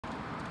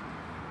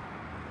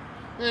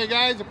Hey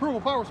guys,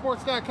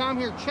 ApprovalPowersports.com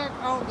here. Check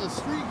out the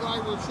Street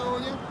Glide we're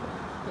showing you.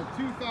 The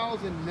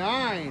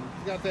 2009.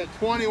 It's got that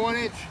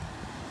 21-inch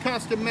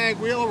custom mag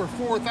wheel, over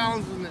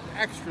 4,000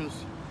 extras.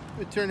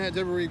 It turn heads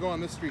everywhere you go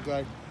on this Street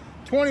Glide.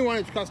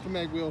 21-inch custom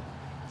mag wheel.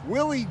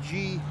 Willie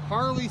G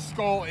Harley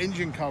skull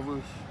engine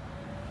covers.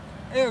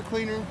 Air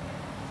cleaner.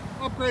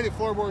 Upgraded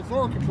floorboards,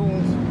 lower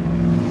controls.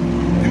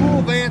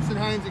 Dual Vance and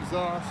Hines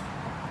exhaust.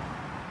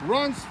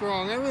 Runs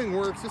strong, everything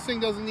works. This thing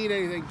doesn't need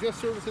anything.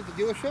 Just service at the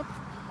dealership.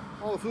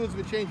 All the fluids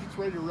have been changed. It's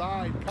ready to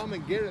ride. Come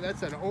and get it.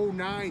 That's an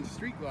 09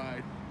 Street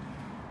Glide.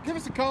 Give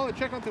us a call and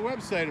check out the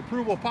website,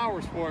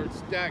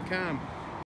 ApprovalPowersports.com.